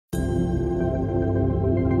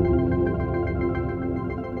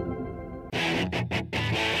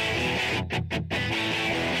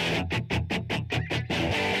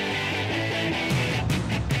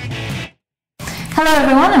Hello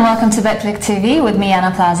everyone and welcome to BetClic TV with me,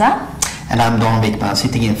 Anna Plaza. And I'm Vikman,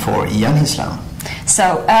 sitting in for Ian Hislam.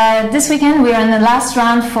 So, this weekend we are in the last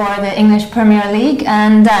round for the English Premier League,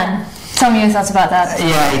 and Dan, tell me your thoughts about that.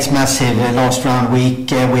 Yeah, it's massive. Last round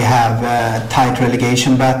week we have a tight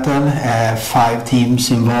relegation battle, 5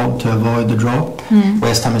 teams involved to avoid the drop.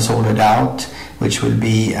 West Ham is already out, which will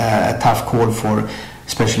be a tough call for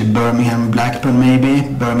especially Birmingham, Blackburn maybe.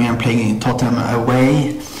 Birmingham playing Tottenham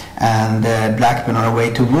away, and Blackburn are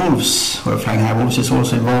away to Wolves, where Flying High Wolves is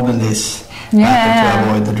also involved in this battle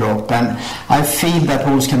to avoid the drop. And I feel that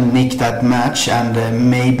Wolves can nick that match and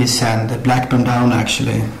maybe send Blackburn down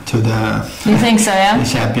actually to the, you think so, yeah? the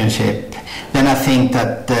Championship. Then I think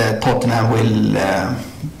that Tottenham will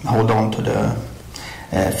hold on to the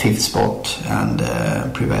 5th spot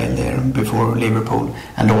and prevail there before Liverpool,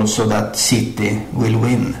 and also that City will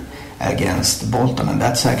win against Bolton, and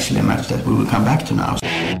that's actually a match that we will come back to now.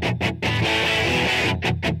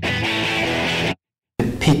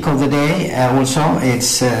 Pick of the day also,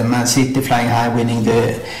 it's Man City flying high, winning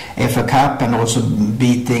the FA Cup and also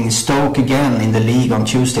beating Stoke again in the league on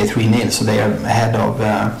Tuesday 3-0, so they are ahead of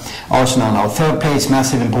Arsenal now. 3rd place,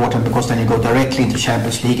 massive important, because then you go directly into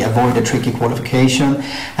Champions League, avoid a tricky qualification,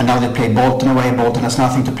 and now they play Bolton away. Bolton has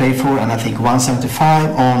nothing to play for, and I think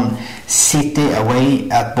 175 on City away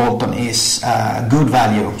at Bolton is good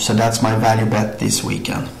value, so that's my value bet this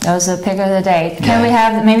weekend. That was the pick of the day. Can we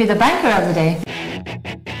have maybe the banker of the day?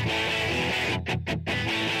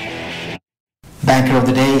 Banker of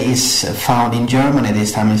the day is found in Germany.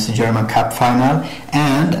 This time it's the German Cup final,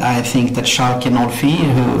 and I think that Schalke 04,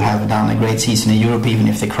 who have done a great season in Europe even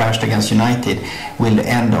if they crashed against United, will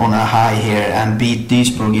end on a high here and beat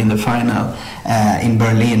Duisburg in the final in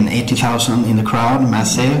Berlin. 80,000 in the crowd,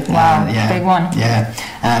 massive. Wow, big one. Yeah,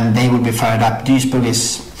 and they will be fired up.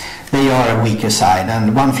 Duisburg they are a weaker side,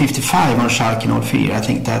 and 155 on Schalke 04, I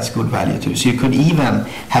think that's good value too. So you could even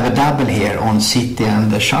have a double here on City and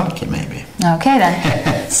the Schalke maybe. Okay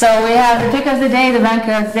then. So we have the pick of the day, the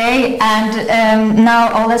banker of the day, and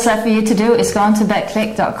now all that's left for you to do is go on to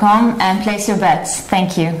betclic.com and place your bets.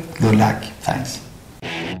 Thank you. Good luck. Thanks.